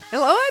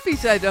Hello, happy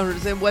site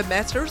owners and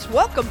webmasters.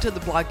 Welcome to the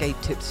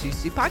Bloggate Tips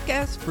Tuesday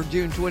podcast for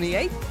June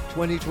 28,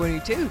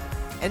 2022.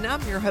 And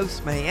I'm your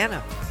host,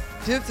 Mayanna.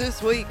 Tips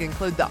this week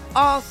include the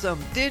awesome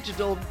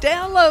digital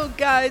download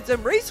guides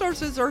and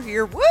resources are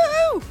here.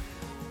 Woohoo!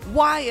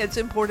 Why it's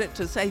important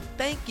to say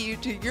thank you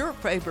to your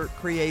favorite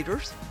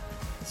creators.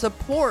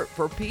 Support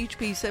for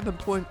PHP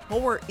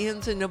 7.4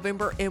 ends in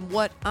November and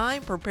what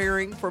I'm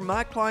preparing for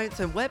my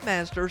clients and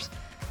webmasters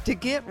to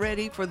get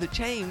ready for the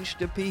change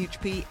to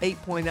PHP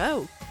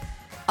 8.0.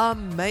 A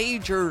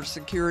major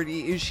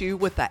security issue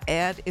with the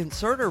Ad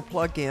Inserter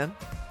plugin.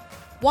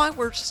 Why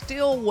we're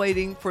still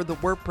waiting for the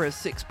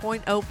WordPress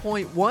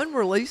 6.0.1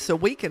 release so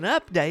we can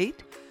update.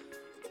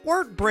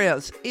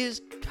 WordPress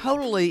is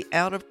totally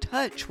out of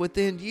touch with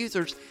end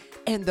users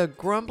and the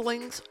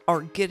grumblings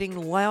are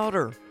getting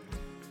louder.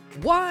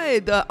 Why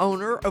the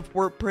owner of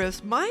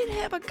WordPress might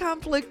have a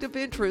conflict of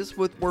interest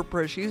with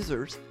WordPress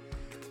users.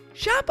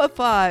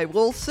 Shopify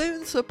will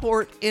soon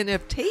support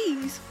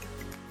NFTs.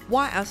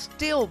 Why I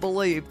still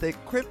believe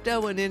that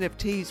crypto and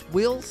NFTs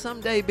will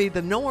someday be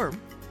the norm.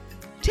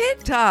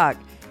 TikTok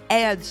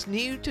adds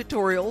new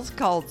tutorials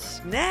called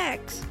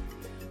Snacks.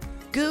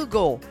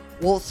 Google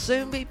will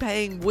soon be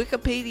paying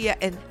Wikipedia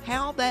and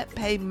how that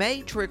pay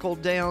may trickle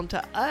down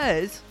to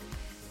us.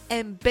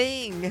 And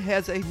Bing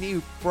has a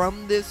new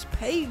From This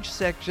Page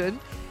section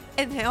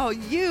and how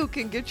you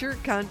can get your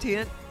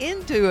content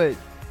into it.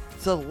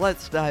 So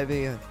let's dive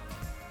in.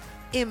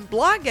 In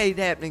Bloggate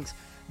happenings,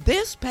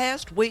 this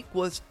past week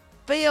was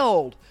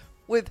filled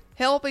with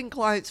helping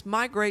clients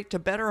migrate to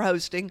better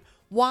hosting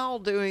while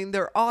doing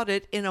their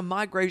audit in a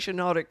migration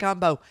audit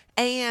combo.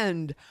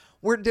 And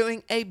we're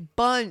doing a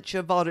bunch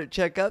of audit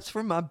checkups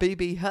for my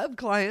BB Hub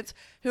clients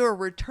who are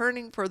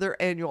returning for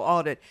their annual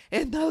audit.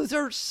 And those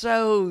are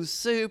so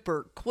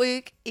super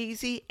quick,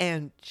 easy,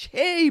 and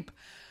cheap.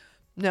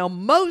 Now,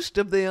 most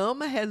of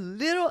them had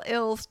little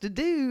else to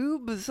do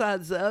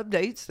besides the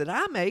updates that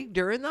I make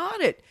during the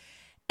audit.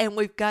 And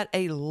we've got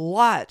a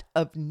lot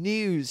of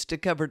news to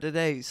cover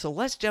today, so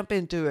let's jump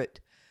into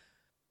it.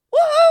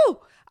 Woohoo!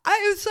 I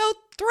am so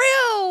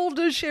thrilled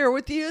to share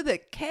with you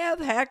that Kath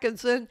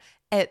Hackinson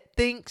at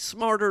Think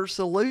Smarter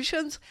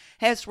Solutions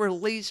has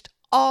released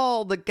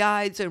all the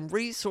guides and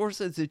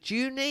resources that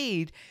you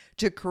need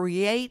to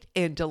create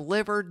and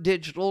deliver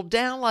digital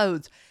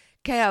downloads.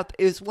 Kath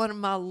is one of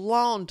my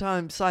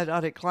longtime site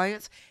audit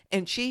clients,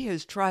 and she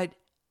has tried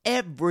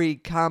every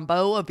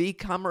combo of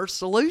e-commerce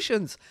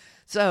solutions.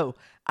 So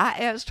I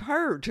asked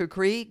her to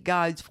create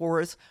guides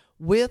for us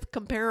with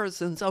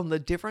comparisons on the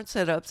different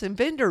setups and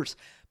vendors,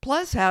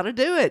 plus how to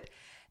do it.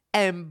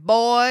 And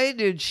boy,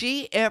 did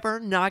she ever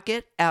knock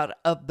it out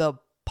of the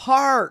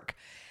park.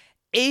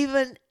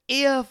 Even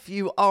if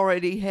you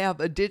already have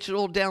a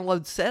digital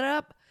download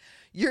setup,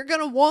 you're going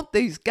to want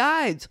these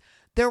guides.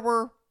 There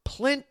were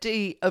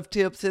plenty of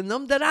tips in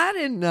them that I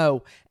didn't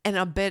know, and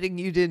I'm betting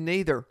you didn't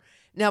either.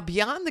 Now,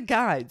 beyond the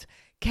guides,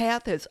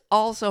 Kath has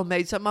also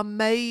made some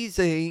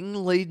amazing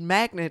lead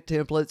magnet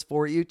templates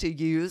for you to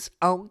use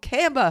on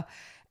Canva.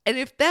 And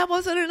if that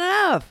wasn't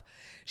enough,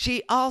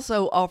 she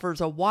also offers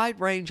a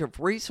wide range of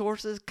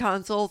resources,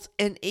 consults,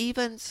 and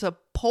even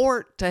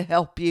support to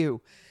help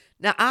you.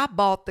 Now, I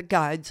bought the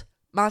guides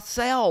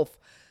myself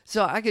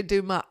so I could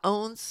do my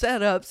own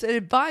setups and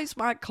advise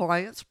my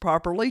clients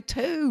properly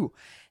too.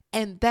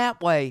 And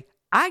that way,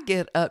 I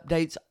get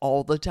updates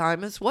all the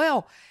time as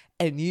well.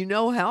 And you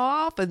know how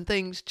often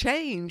things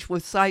change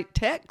with site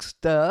tech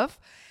stuff,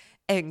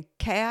 and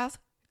Kath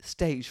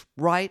stays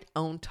right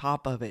on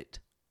top of it.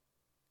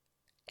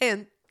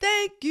 And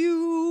thank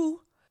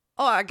you.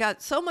 Oh, I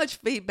got so much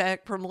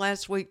feedback from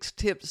last week's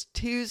Tips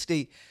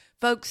Tuesday.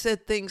 Folks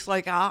said things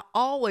like, I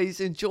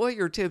always enjoy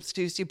your Tips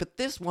Tuesday, but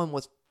this one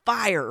was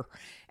fire.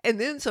 And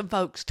then some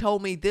folks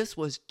told me this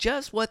was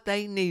just what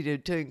they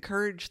needed to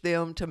encourage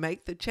them to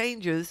make the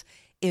changes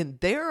in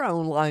their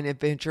online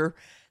adventure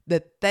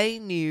that they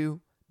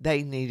knew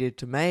they needed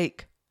to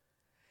make.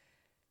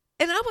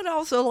 And I would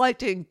also like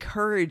to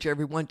encourage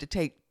everyone to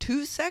take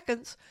 2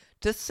 seconds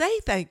to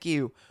say thank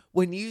you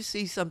when you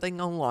see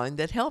something online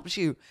that helps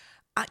you.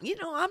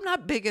 I'm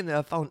not big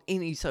enough on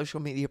any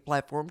social media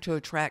platform to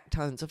attract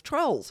tons of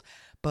trolls,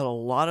 but a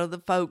lot of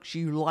the folks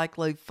you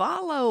likely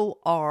follow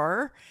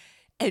are,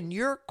 and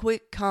your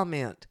quick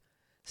comment,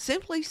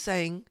 simply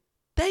saying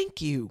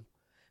thank you,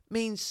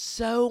 means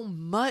so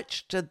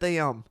much to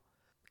them.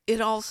 It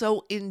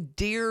also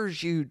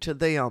endears you to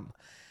them.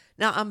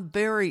 Now, I'm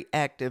very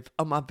active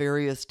on my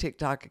various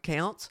TikTok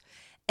accounts,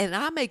 and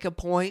I make a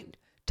point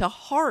to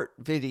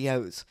heart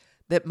videos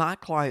that my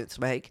clients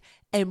make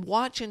and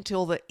watch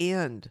until the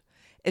end.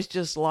 It's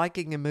just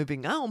liking and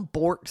moving on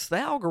borks the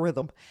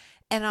algorithm.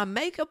 And I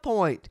make a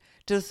point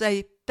to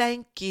say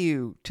thank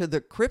you to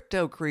the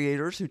crypto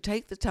creators who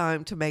take the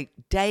time to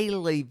make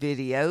daily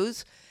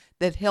videos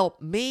that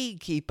help me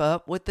keep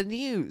up with the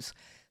news.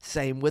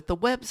 Same with the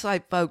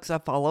website folks I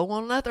follow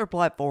on other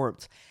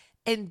platforms.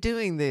 And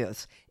doing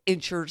this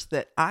ensures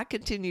that I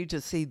continue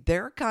to see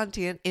their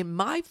content in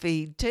my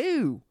feed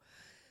too.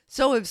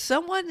 So if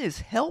someone is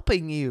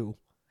helping you,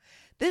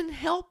 then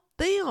help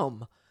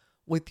them.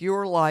 with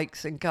your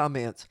likes and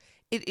comments.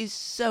 It is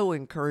so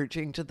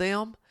encouraging to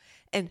them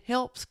and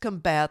helps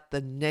combat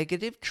the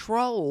negative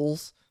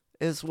trolls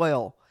as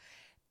well.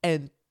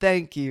 And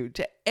thank you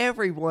to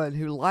everyone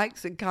who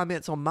likes and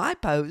comments on my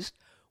post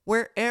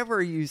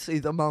wherever you see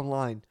them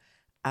online.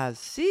 I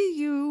see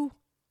you.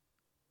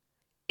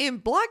 In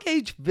Block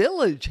Age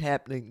Village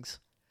happenings,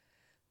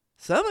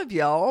 some of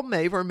y'all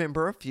may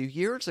remember a few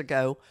years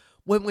ago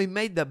when we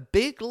made the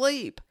big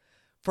leap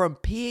from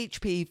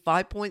PHP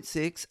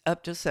 5.6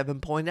 up to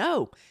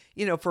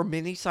 7.0. For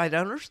many site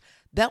owners,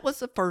 that was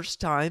the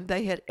first time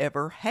they had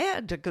ever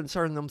had to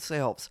concern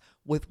themselves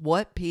with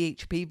what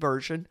PHP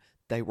version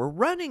they were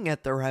running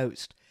at their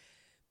host.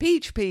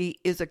 PHP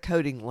is a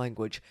coding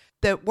language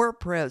that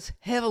WordPress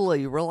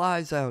heavily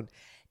relies on.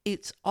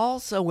 It's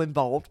also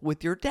involved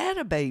with your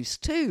database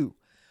too.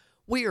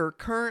 We are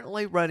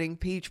currently running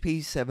PHP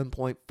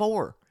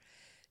 7.4.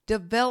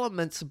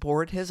 Development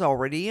support has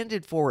already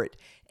ended for it,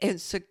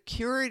 and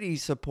security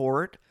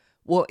support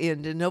will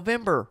end in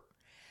November.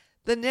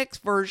 The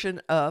next version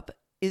up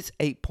is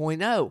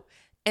 8.0,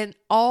 and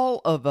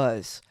all of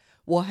us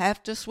will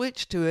have to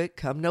switch to it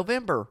come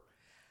November.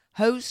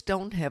 Hosts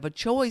don't have a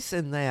choice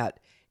in that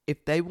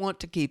if they want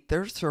to keep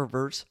their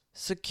servers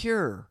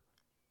secure.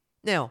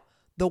 Now,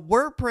 the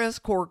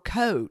WordPress core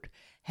code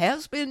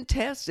has been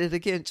tested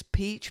against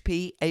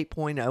PHP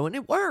 8.0 and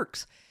it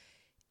works.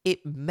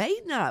 It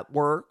may not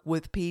work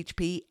with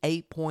PHP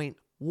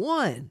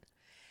 8.1,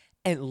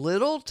 and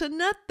little to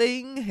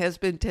nothing has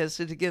been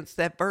tested against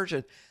that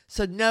version,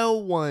 so no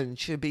one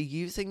should be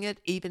using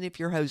it even if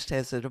your host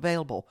has it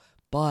available.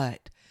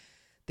 But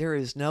there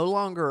is no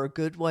longer a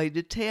good way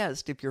to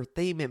test if your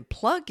theme and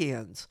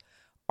plugins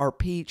are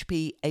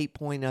PHP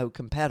 8.0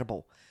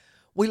 compatible.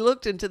 We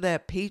looked into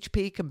that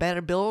PHP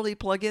compatibility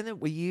plugin that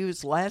we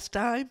used last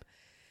time,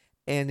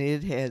 and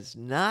it has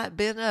not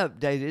been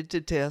updated to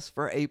test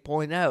for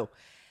 8.0. And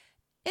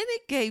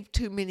it gave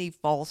too many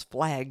false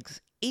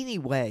flags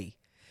anyway,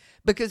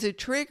 because it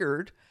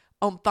triggered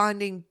on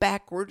finding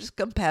backwards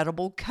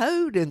compatible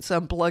code in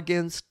some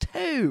plugins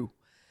too.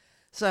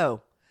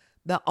 So,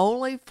 the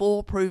only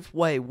foolproof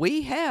way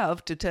we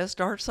have to test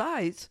our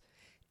sites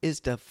is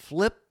to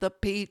flip the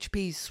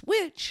PHP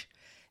switch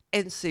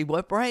and see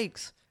what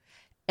breaks.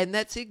 And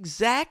that's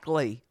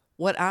exactly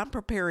what I'm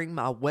preparing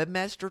my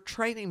Webmaster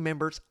Training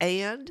members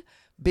and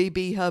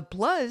BB Hub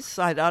Plus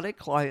site audit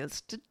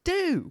clients to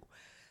do.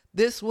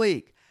 This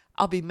week,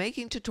 I'll be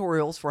making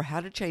tutorials for how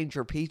to change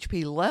your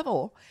PHP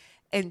level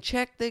and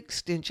check the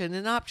extension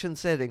and option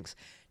settings.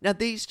 Now,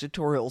 these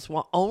tutorials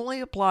will only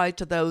apply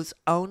to those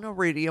on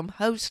Iridium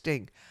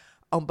hosting,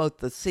 on both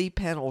the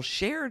cPanel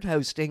shared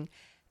hosting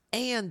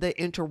and the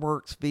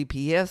Interworks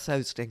VPS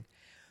hosting.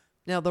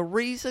 Now, the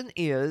reason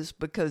is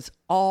because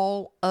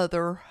all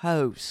other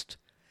hosts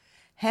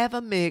have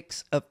a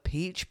mix of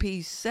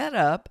PHP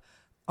setup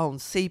on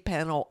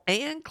cPanel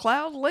and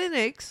Cloud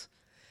Linux,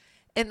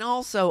 and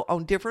also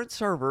on different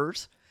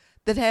servers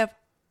that have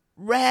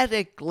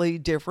radically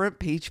different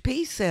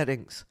PHP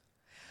settings.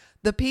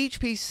 The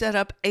PHP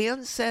setup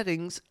and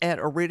settings at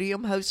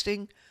Iridium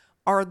hosting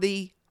are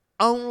the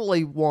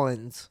only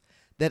ones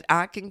that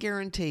I can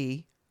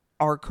guarantee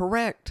are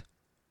correct.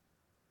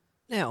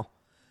 Now,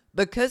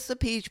 because the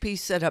PHP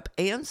setup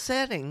and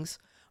settings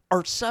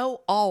are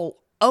so all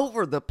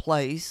over the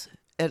place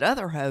at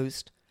other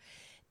hosts,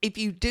 if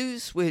you do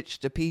switch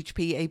to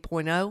PHP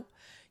 8.0,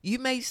 you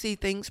may see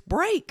things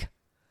break,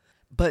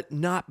 but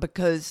not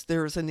because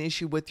there's an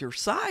issue with your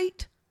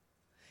site.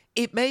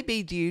 It may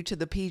be due to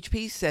the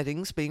PHP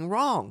settings being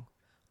wrong,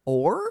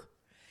 or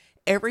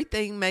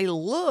everything may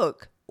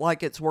look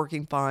like it's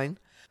working fine,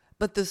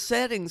 but the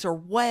settings are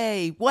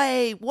way,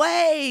 way,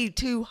 way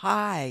too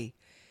high,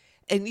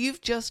 and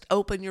you've just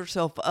opened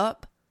yourself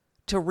up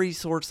to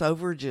resource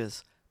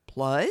overages.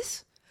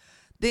 Plus,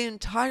 the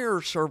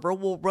entire server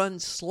will run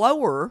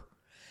slower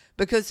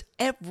because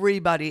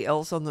everybody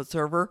else on the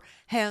server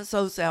has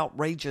those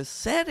outrageous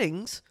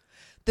settings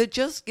that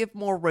just give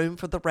more room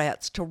for the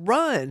rats to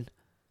run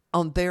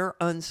on their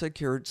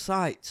unsecured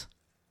sites.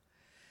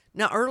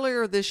 Now,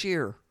 earlier this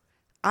year,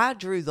 I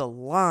drew the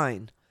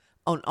line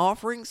on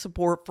offering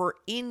support for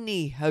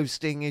any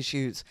hosting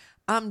issues.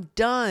 I'm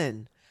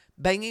done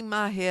banging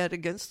my head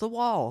against the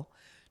wall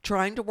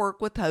trying to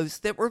work with hosts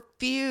that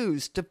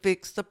refuse to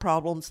fix the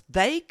problems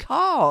they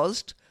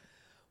caused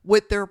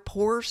with their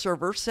poor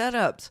server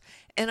setups.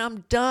 And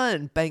I'm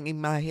done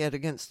banging my head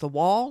against the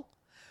wall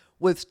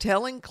with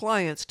telling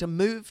clients to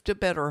move to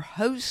better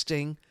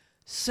hosting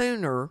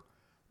sooner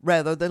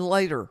rather than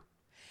later.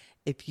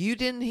 If you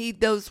didn't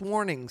heed those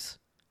warnings,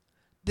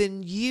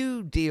 then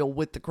you deal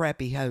with the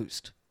crappy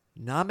host,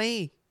 not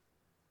me.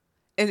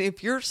 And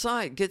if your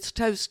site gets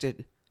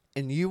toasted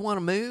and you want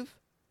to move,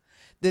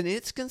 then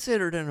it's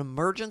considered an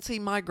emergency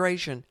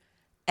migration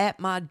at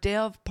my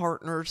dev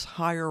partner's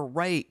higher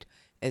rate,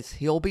 as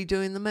he'll be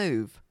doing the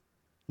move,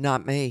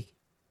 not me.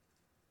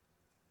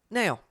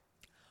 Now,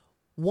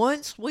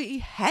 once we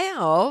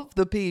have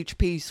the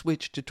PHP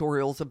switch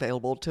tutorials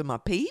available to my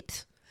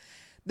peeps,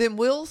 then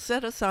we'll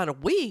set aside a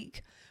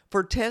week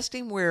for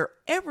testing where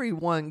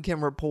everyone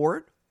can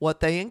report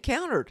what they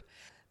encountered.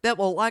 That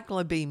will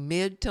likely be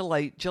mid to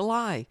late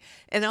July,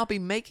 and I'll be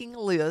making a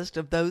list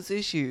of those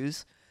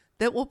issues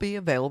that will be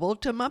available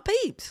to my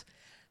peeps.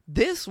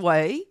 This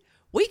way,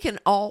 we can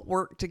all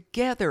work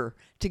together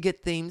to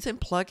get themes and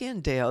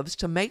plugin devs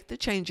to make the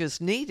changes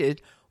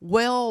needed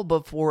well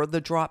before the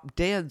drop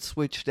dead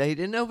switch date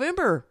in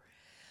November.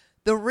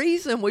 The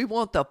reason we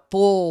want the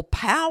full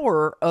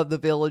power of the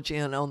village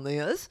in on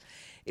this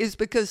is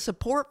because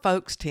support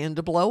folks tend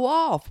to blow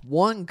off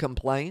one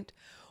complaint.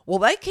 Well,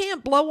 they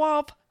can't blow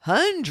off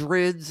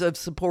hundreds of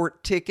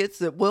support tickets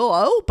that will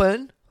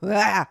open.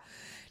 Now,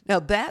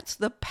 that's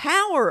the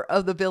power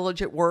of the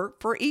village at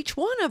work for each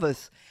one of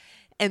us.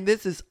 And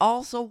this is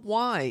also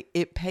why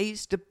it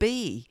pays to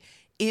be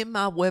in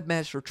my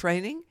webmaster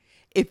training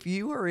if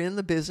you are in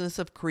the business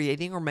of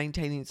creating or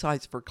maintaining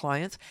sites for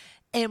clients,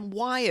 and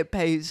why it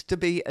pays to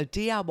be a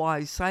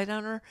DIY site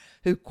owner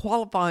who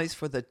qualifies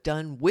for the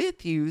Done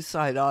With You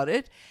site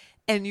audit,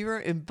 and you're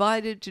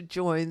invited to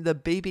join the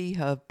BB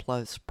Hub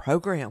Plus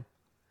program.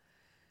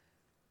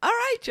 All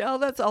right, y'all,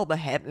 that's all the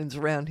happenings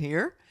around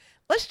here.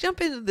 Let's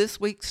jump into this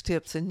week's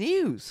tips and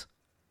news.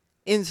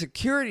 In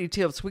security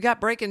tips, we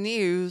got breaking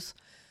news.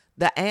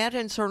 The Ad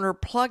Inserter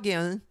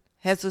plugin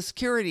has a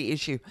security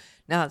issue.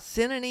 Now, I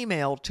sent an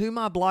email to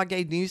my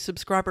Blogade News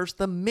subscribers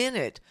the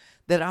minute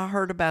that I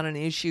heard about an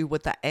issue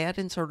with the Ad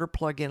Inserter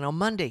plugin on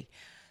Monday.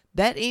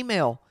 That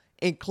email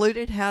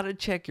included how to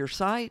check your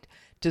site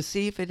to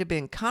see if it had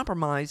been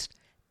compromised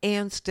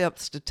and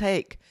steps to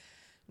take.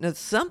 Now,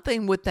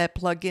 something with that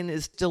plugin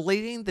is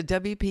deleting the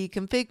WP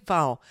config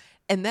file,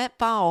 and that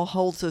file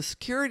holds the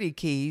security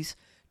keys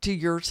to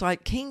your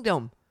site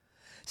kingdom.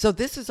 So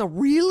this is a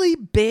really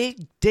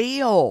big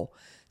deal.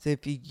 So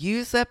if you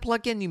use that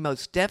plugin, you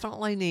most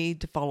definitely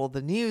need to follow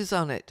the news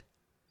on it.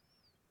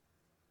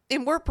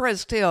 In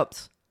WordPress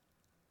tips,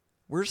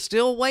 we're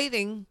still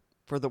waiting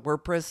for the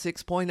WordPress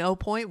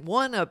 6.0.1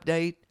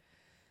 update.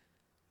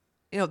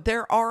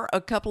 There are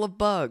a couple of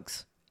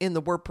bugs in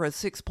the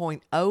WordPress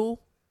 6.0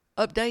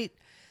 update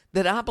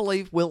that I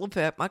believe will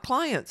affect my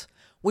clients,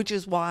 which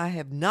is why I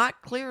have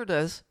not cleared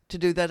us to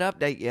do that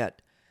update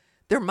yet.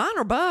 They're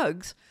minor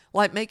bugs,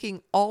 like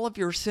making all of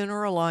your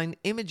center-aligned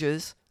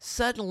images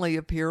suddenly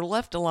appear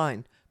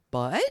left-aligned.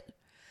 But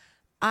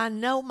I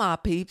know my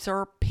peeps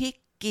are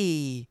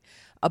picky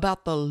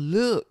about the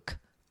look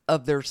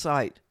of their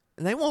site,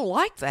 and they won't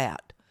like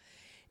that.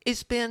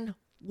 It's been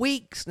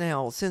weeks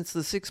now since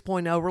the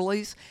 6.0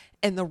 release,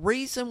 and the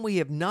reason we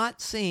have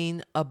not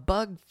seen a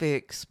bug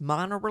fix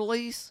minor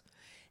release,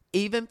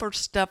 even for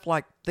stuff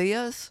like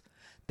this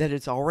that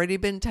has already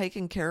been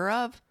taken care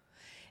of,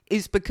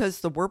 is because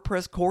the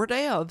WordPress core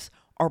devs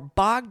are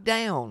bogged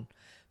down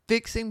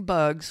fixing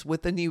bugs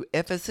with the new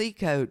FSE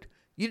code.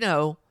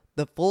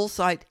 The full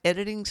site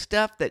editing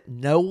stuff that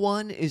no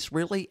one is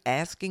really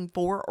asking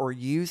for or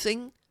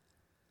using.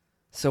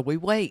 So we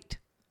wait.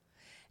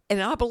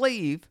 And I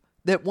believe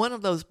that one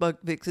of those bug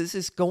fixes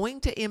is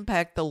going to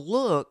impact the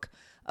look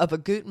of a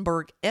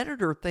Gutenberg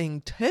editor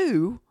thing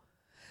too.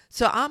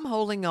 So I'm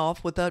holding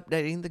off with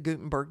updating the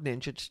Gutenberg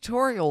Ninja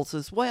tutorials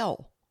as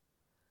well.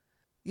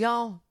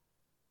 Y'all,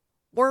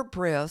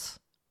 WordPress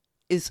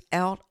is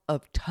out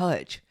of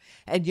touch.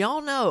 And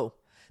y'all know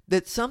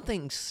that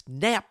something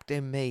snapped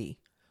in me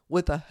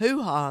with a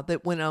hoo-ha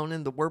that went on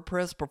in the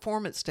WordPress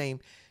performance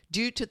team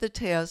due to the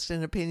tests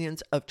and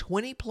opinions of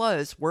 20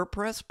 plus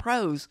WordPress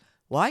pros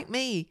like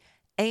me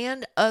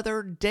and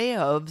other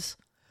devs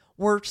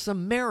were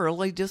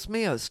summarily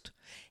dismissed.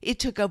 It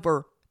took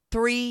over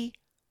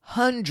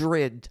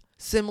 300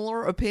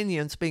 similar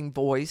opinions being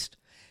voiced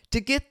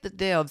to get the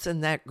devs in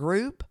that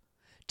group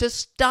to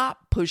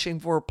stop pushing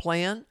for a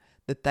plan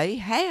that they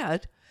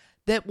had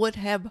that would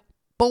have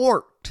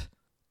borked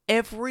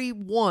every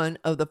one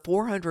of the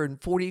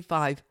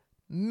 445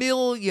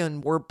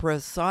 million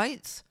WordPress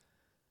sites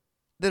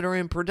that are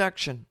in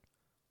production.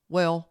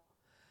 Well,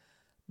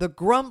 the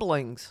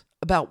grumblings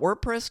about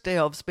WordPress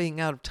devs being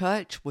out of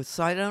touch with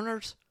site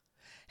owners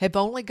have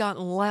only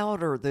gotten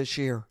louder this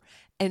year,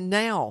 and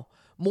now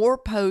more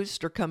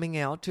posts are coming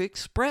out to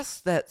express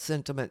that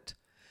sentiment.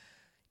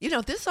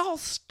 This all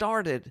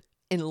started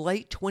in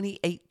late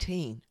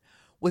 2018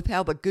 with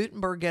how the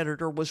Gutenberg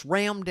editor was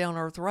rammed down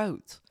our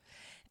throats.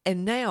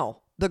 And now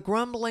the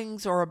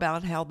grumblings are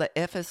about how the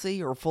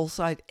FSE or full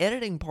site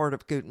editing part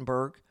of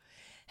Gutenberg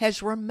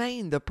has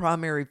remained the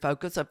primary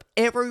focus of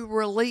every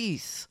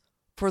release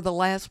for the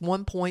last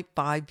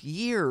 1.5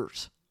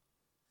 years.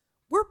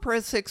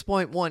 WordPress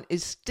 6.1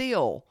 is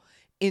still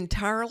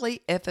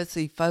entirely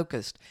FSE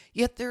focused,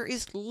 yet there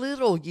is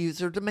little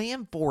user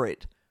demand for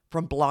it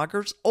from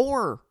bloggers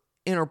or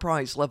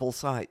enterprise level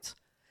sites.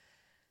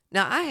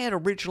 Now, I had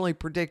originally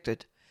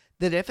predicted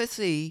that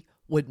FSE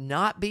would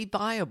not be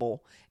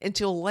viable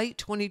until late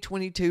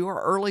 2022 or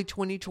early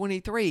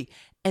 2023,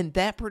 and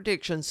that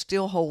prediction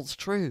still holds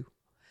true.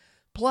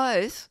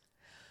 Plus,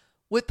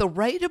 with the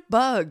rate of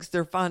bugs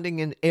they're finding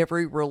in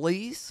every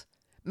release,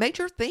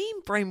 major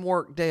theme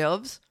framework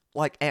devs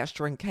like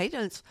Astra and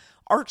Cadence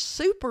are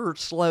super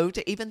slow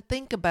to even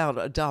think about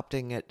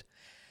adopting it.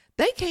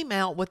 They came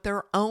out with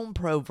their own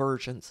pro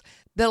versions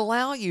that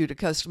allow you to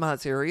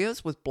customize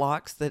areas with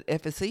blocks that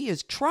FSE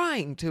is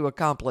trying to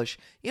accomplish,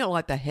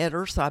 like the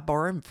header,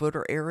 sidebar, and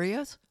footer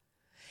areas.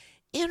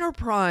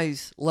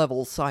 Enterprise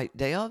level site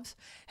devs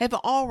have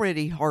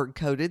already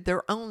hard-coded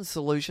their own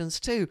solutions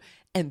too,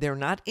 and they're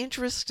not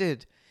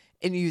interested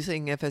in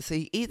using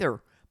FSE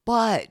either.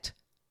 But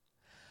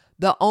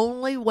the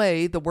only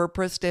way the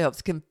WordPress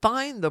devs can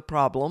find the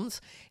problems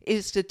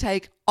is to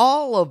take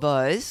all of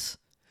us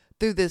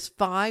through this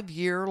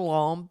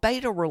 5-year-long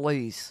beta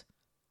release.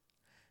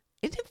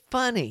 Isn't it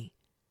funny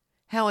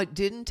how it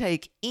didn't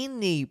take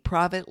any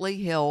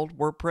privately held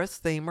WordPress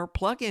theme or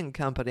plugin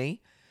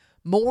company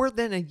more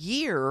than a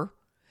year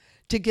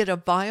to get a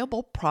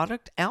viable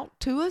product out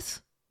to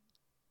us?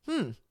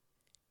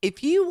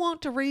 If you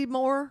want to read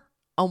more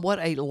on what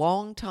a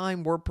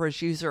longtime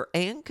WordPress user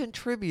and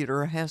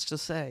contributor has to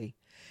say,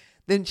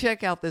 then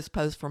check out this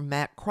post from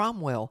Matt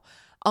Cromwell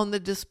on the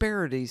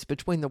disparities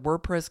between the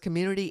WordPress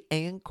community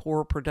and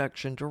core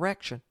production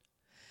direction.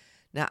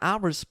 Now, I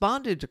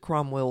responded to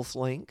Cromwell's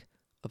link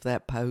of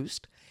that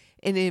post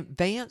in an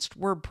advanced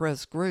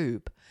WordPress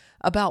group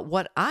about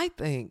what I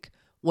think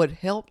would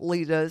help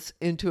lead us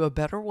into a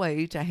better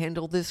way to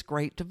handle this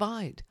great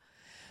divide.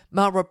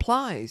 My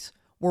replies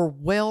were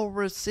well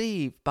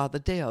received by the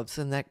devs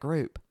in that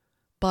group,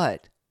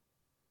 but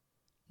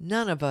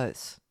none of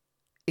us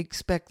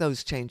expect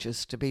those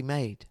changes to be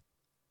made.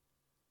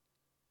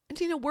 And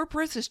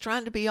WordPress is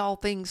trying to be all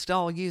things to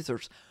all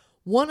users.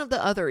 One of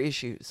the other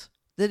issues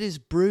that is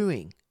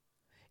brewing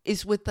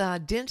is with the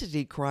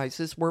identity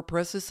crisis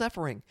WordPress is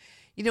suffering.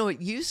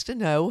 It used to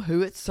know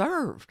who it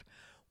served.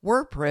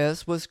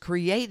 WordPress was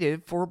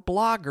created for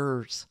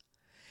bloggers.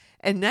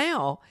 And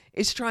now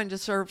it's trying to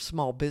serve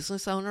small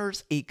business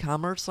owners,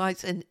 e-commerce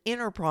sites, and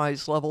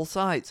enterprise level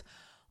sites.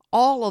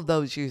 All of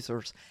those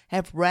users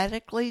have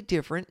radically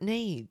different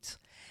needs.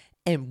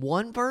 And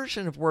one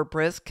version of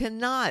WordPress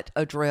cannot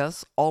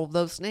address all of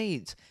those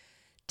needs.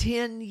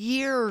 10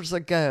 years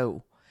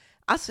ago,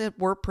 I said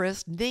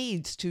WordPress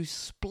needs to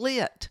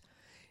split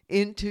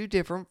into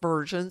different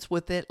versions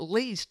with at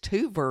least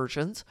 2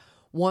 versions,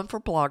 one for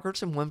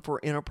bloggers and one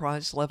for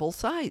enterprise level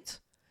sites.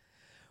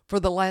 For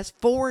the last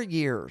 4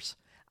 years,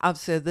 I've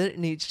said that it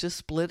needs to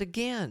split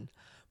again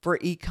for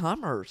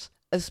e-commerce,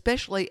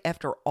 especially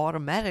after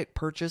Automattic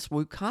purchased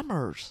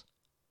WooCommerce.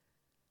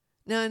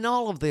 Now, in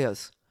all of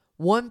this,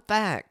 one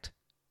fact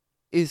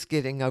is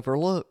getting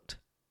overlooked.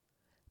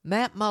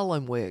 Matt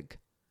Mullenweg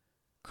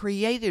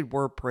created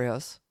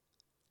WordPress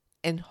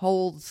and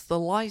holds the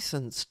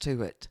license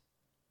to it.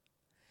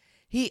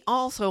 He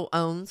also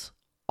owns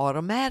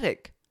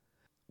Automattic,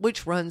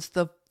 which runs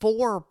the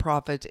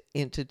for-profit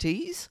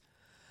entities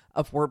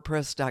of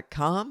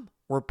WordPress.com,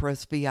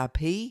 WordPress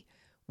VIP,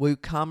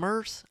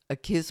 WooCommerce,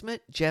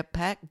 Akismet,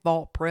 Jetpack,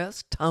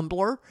 VaultPress,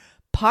 Tumblr,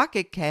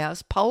 Pocket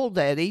Cast,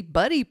 PoleDaddy,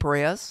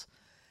 BuddyPress,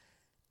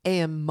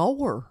 and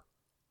more.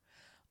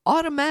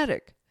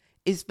 Automattic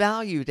is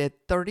valued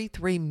at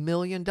 $33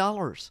 million,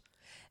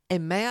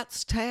 and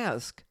Matt's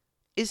task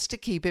is to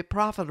keep it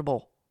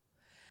profitable.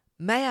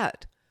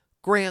 Matt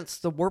grants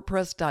the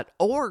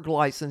WordPress.org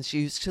license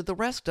use to the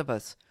rest of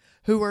us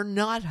who are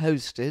not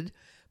hosted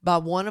by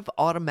one of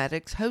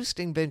Automattic's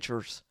hosting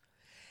ventures.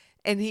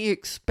 And he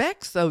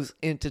expects those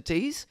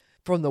entities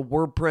from the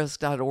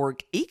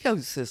WordPress.org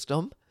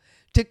ecosystem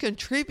to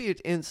contribute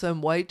in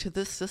some way to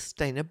the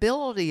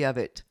sustainability of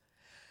it.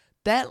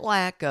 That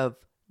lack of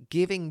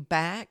giving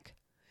back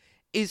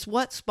is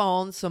what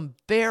spawned some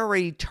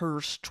very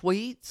terse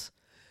tweets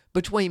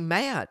between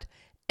Matt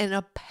and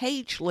a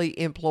Pagely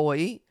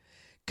employee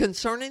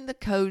concerning the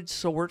code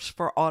source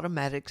for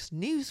Automattic's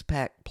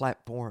Newspack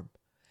platform.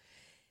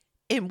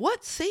 In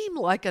what seemed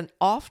like an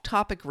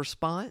off-topic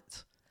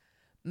response,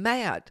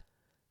 Matt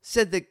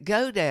said that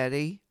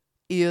GoDaddy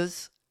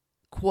is,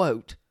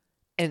 quote,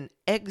 an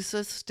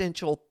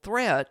existential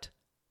threat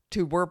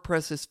to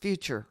WordPress's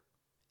future,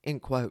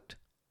 end quote.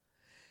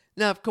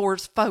 Now, of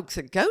course, folks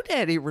at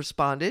GoDaddy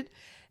responded,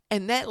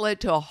 and that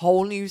led to a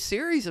whole new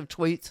series of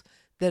tweets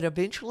that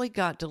eventually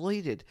got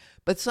deleted,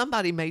 but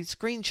somebody made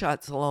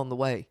screenshots along the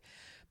way.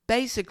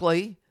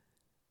 Basically,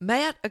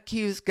 Matt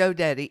accused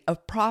GoDaddy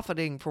of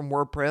profiting from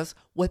WordPress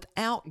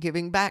without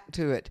giving back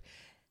to it,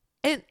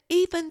 and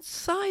even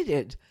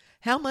cited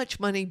how much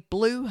money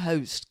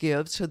Bluehost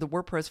gives to the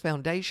WordPress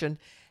Foundation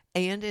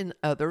and in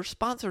other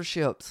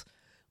sponsorships,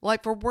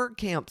 like for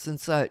WordCamps and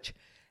such.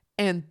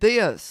 And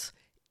this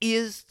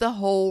is the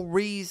whole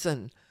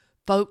reason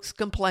folks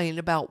complain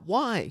about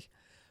why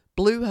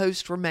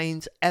Bluehost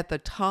remains at the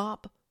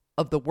top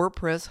of the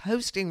WordPress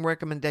hosting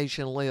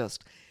recommendation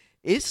list.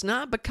 It's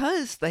not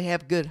because they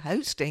have good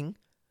hosting.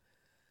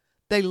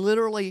 They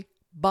literally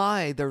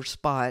buy their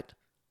spot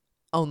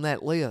on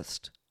that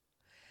list.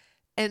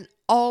 And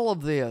all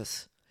of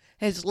this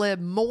has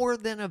led more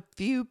than a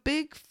few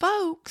big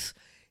folks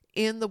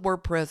in the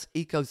WordPress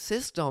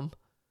ecosystem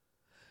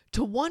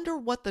to wonder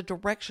what the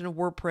direction of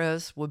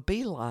WordPress would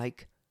be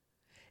like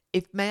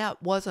If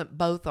Matt wasn't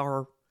both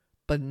our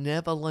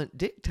benevolent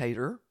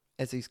dictator,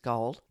 as he's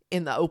called,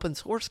 in the open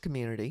source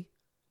community,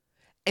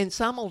 and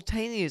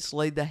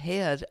simultaneously the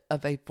head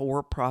of a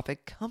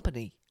for-profit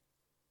company.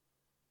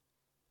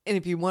 And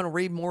if you want to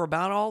read more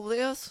about all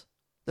this,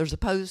 there's a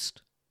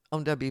post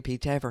on WP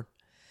Tavern.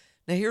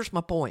 Now, here's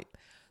my point.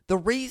 The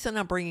reason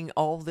I'm bringing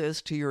all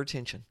this to your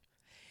attention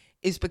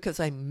is because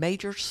a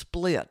major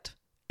split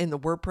in the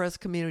WordPress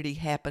community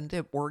happened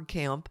at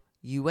WordCamp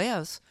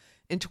US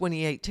in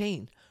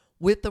 2018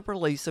 with the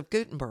release of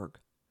Gutenberg.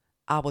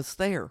 I was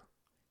there.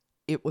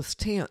 It was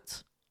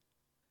tense.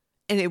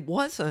 And it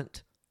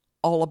wasn't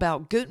all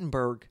about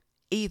Gutenberg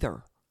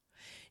either.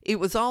 It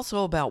was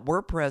also about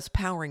WordPress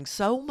powering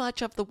so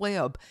much of the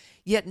web,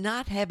 yet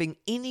not having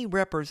any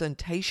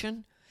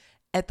representation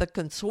at the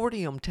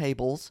consortium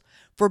tables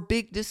for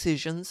big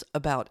decisions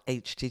about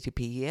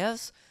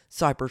HTTPS,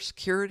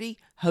 cybersecurity,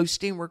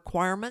 hosting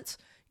requirements,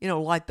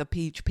 like the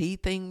PHP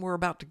thing we're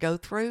about to go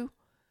through,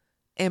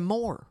 and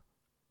more.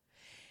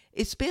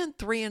 It's been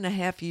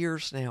 3.5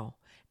 years now,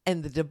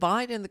 and the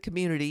divide in the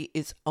community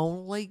is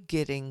only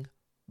getting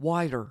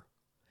wider.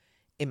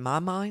 In my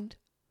mind,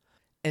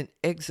 an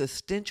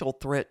existential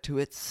threat to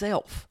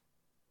itself.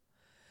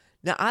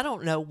 Now, I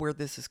don't know where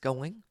this is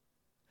going,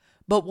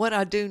 but what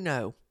I do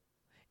know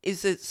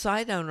is that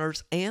site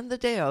owners and the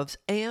devs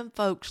and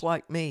folks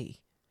like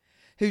me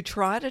who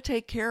try to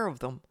take care of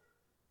them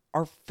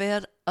are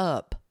fed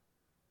up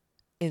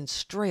and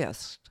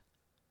stressed.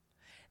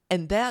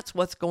 And that's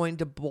what's going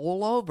to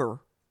boil over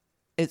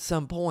at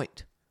some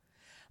point.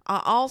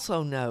 I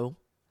also know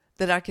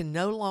that I can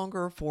no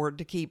longer afford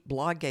to keep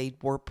Blogate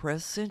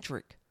WordPress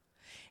centric.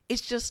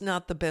 It's just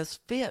not the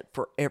best fit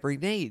for every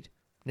need.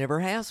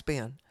 Never has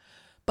been.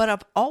 But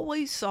I've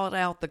always sought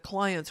out the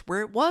clients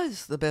where it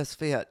was the best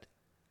fit.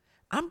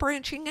 I'm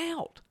branching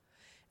out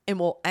and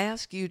will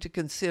ask you to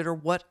consider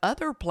what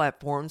other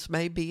platforms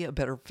may be a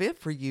better fit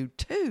for you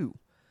too,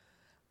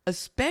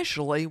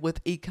 especially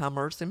with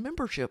e-commerce and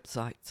membership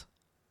sites.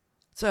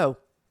 So,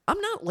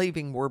 I'm not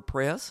leaving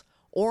WordPress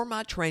or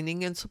my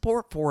training and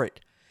support for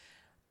it.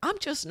 I'm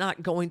just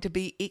not going to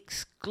be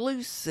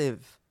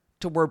exclusive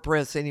to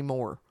WordPress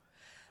anymore.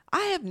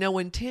 I have no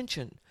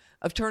intention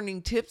of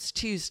turning Tips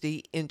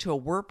Tuesday into a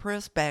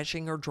WordPress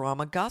bashing or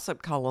drama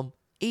gossip column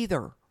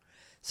either.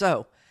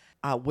 So,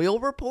 I will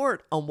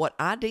report on what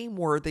I deem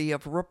worthy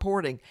of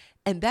reporting,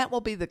 and that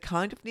will be the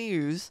kind of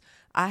news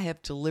I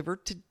have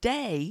delivered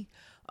today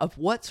of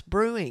what's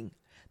brewing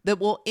that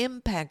will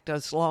impact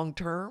us long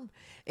term,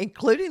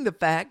 including the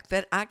fact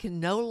that I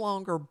can no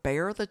longer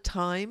bear the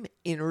time,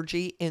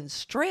 energy, and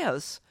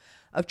stress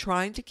of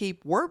trying to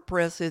keep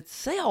WordPress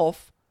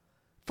itself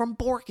from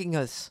borking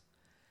us.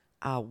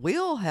 I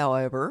will,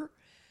 however,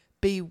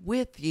 be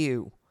with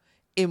you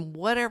in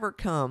whatever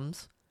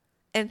comes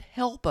and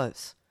help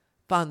us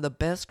find the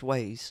best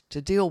ways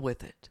to deal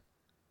with it.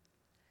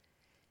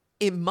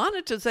 In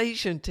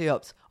monetization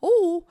tips,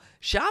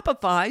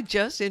 Shopify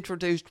just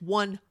introduced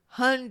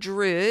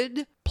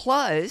 100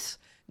 plus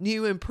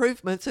new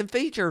improvements and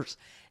features.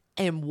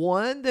 And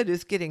one that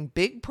is getting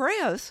big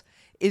press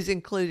is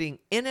including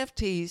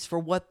NFTs for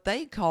what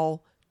they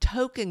call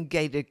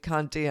token-gated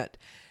content.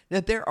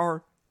 Now, there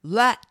are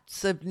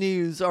lots of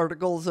news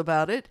articles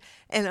about it,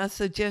 and I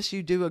suggest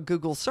you do a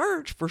Google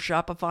search for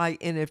Shopify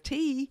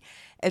NFT,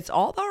 as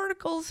all the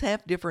articles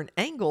have different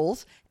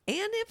angles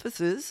and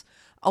emphasis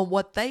on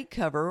what they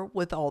cover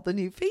with all the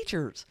new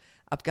features.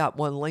 I've got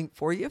one link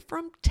for you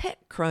from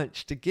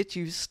TechCrunch to get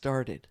you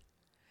started.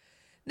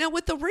 Now,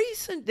 with the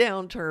recent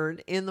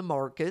downturn in the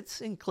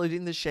markets,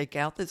 including the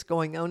shakeout that's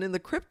going on in the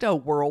crypto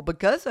world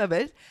because of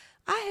it,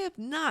 I have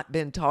not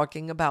been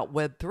talking about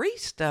Web3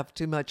 stuff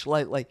too much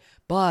lately,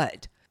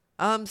 but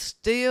I'm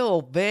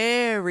still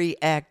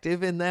very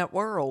active in that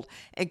world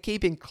and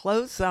keeping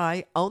close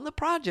eye on the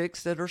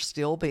projects that are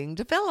still being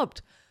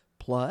developed.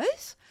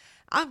 Plus,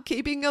 I'm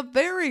keeping a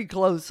very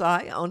close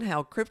eye on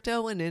how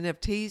crypto and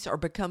NFTs are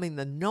becoming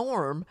the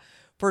norm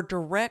for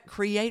direct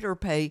creator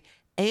pay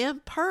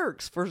and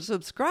perks for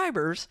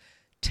subscribers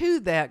to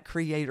that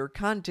creator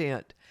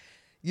content.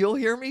 You'll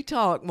hear me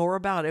talk more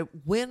about it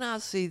when I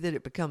see that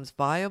it becomes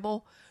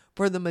viable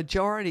for the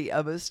majority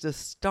of us to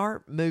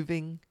start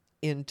moving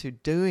into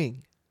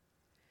doing.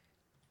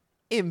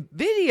 In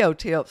video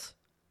tips,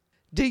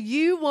 do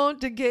you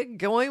want to get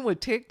going with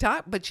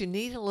TikTok, but you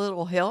need a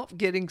little help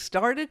getting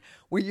started?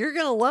 Well, you're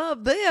going to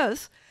love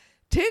this.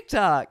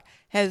 TikTok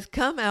has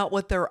come out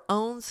with their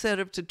own set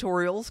of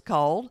tutorials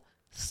called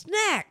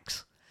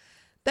Snacks.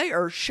 They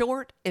are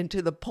short and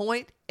to the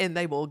point, and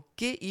they will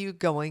get you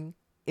going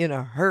in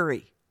a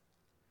hurry.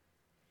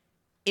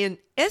 In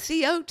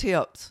SEO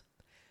tips,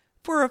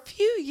 for a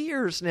few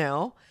years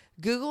now,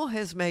 Google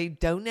has made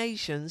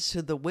donations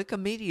to the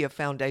Wikimedia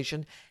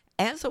Foundation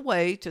as a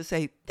way to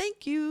say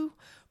thank you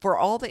for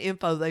all the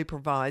info they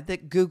provide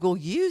that Google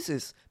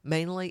uses,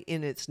 mainly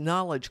in its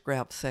knowledge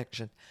graph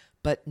section.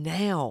 But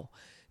now,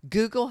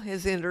 Google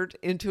has entered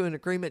into an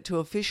agreement to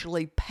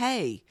officially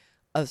pay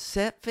a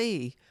set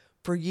fee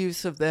for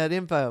use of that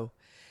info.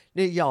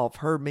 Now, y'all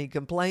have heard me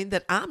complain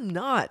that I'm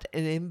not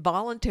an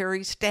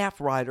involuntary staff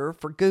writer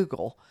for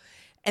Google,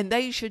 and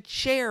they should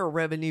share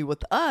revenue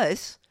with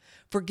us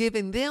for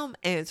giving them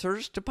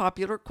answers to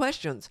popular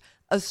questions,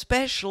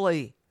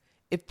 especially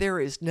if there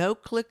is no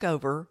click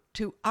over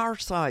to our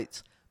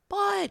sites.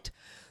 But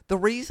the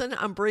reason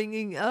I'm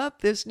bringing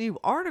up this new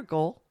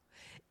article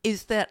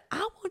is that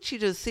I want you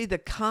to see the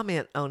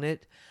comment on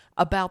it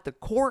about the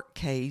court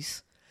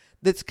case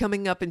that's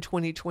coming up in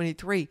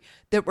 2023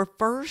 that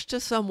refers to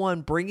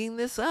someone bringing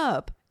this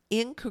up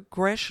in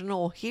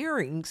congressional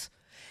hearings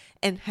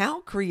and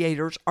how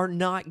creators are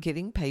not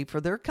getting paid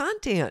for their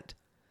content.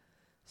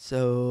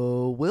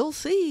 So we'll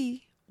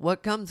see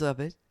what comes of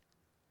it.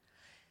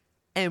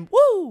 And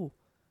woo!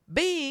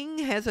 Bing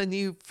has a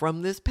new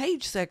From This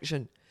Page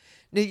section.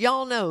 Now,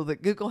 y'all know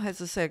that Google has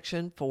a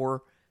section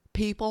for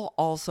People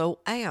Also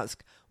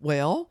Ask.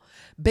 Well,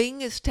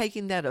 Bing is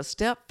taking that a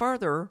step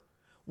further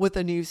with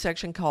a new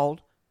section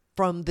called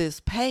From This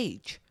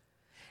Page.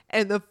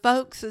 And the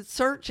folks at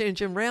Search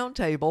Engine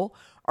Roundtable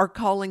are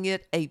calling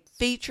it a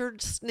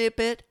featured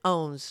snippet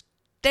on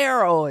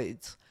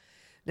steroids.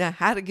 Now,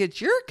 how to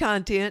get your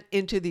content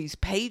into these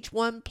page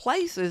one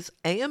places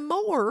and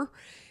more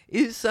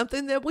is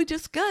something that we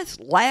discussed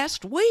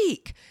last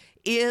week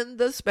in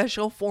the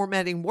special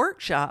formatting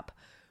workshop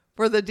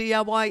for the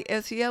DIY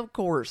SEO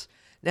course.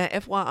 Now,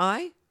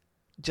 FYI,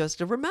 just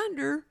a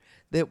reminder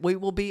that we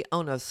will be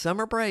on a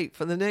summer break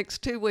for the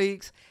next 2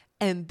 weeks,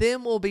 and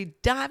then we'll be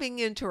diving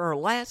into our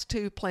last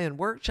 2 planned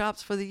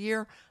workshops for the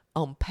year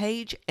on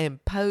page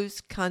and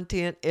post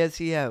content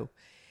SEO.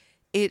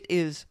 It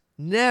is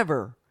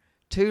never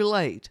too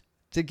late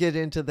to get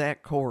into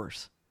that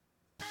course.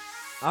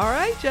 All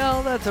right,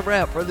 y'all, that's a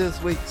wrap for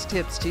this week's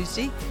Tips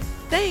Tuesday.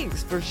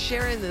 Thanks for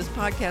sharing this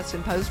podcast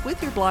and post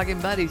with your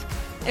blogging buddies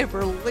and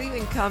for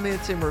leaving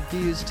comments and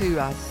reviews too.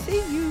 I see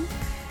you.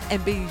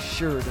 And be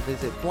sure to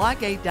visit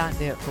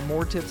blogate.net for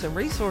more tips and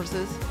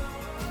resources.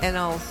 And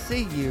I'll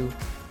see you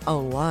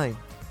online.